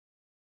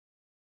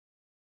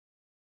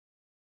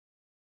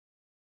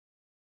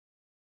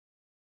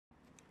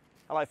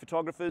Hello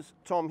photographers,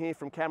 Tom here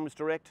from Cameras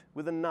Direct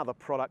with another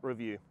product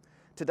review.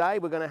 Today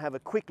we're going to have a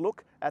quick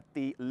look at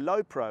the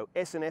Lowepro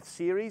S&F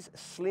series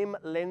Slim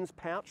Lens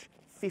Pouch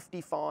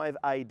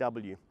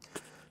 55AW.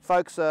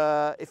 Folks,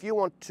 if you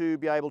want to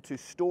be able to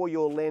store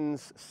your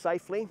lens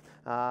safely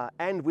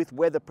and with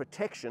weather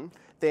protection,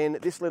 then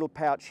this little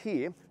pouch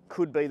here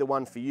could be the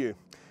one for you.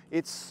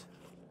 It's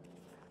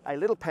a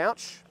little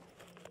pouch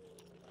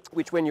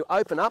which when you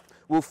open up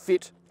will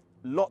fit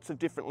lots of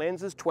different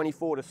lenses,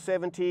 24 to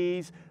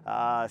 70s,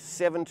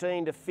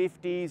 17 to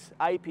 50s,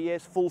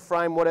 APS, full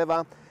frame,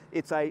 whatever.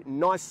 It's a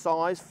nice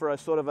size for a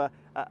sort of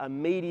a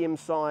medium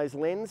size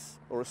lens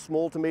or a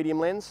small to medium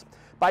lens.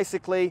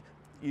 Basically,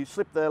 you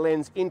slip the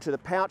lens into the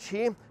pouch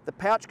here. The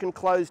pouch can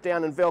close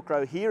down and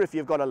Velcro here if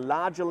you've got a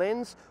larger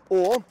lens,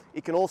 or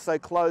it can also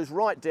close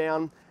right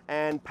down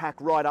and pack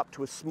right up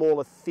to a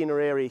smaller, thinner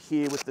area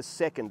here with the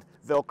second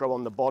Velcro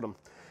on the bottom.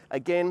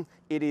 Again,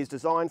 it is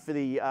designed for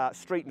the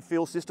street and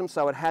field system,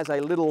 so it has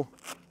a little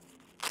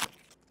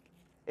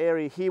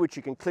area here which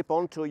you can clip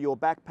onto your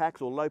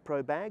backpacks or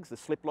Lowepro bags, the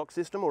slip lock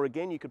system, or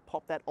again you could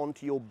pop that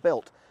onto your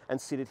belt and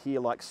sit it here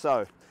like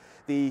so.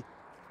 The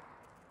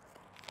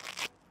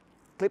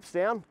clips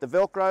down, the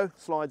Velcro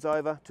slides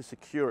over to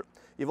secure it.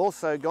 You've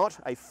also got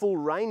a full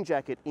rain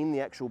jacket in the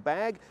actual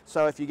bag,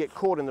 so if you get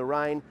caught in the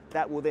rain,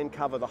 that will then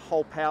cover the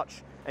whole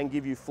pouch and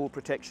give you full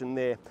protection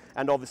there.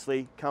 And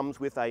obviously comes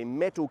with a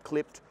metal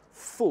clipped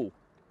full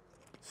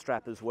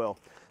strap as well.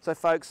 So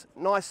folks,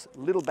 nice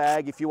little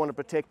bag if you want to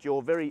protect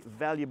your very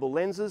valuable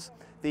lenses.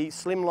 The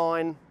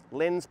Slimline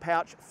Lens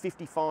Pouch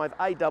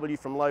 55AW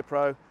from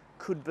Lowepro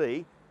could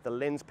be the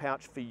lens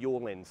pouch for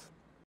your lens.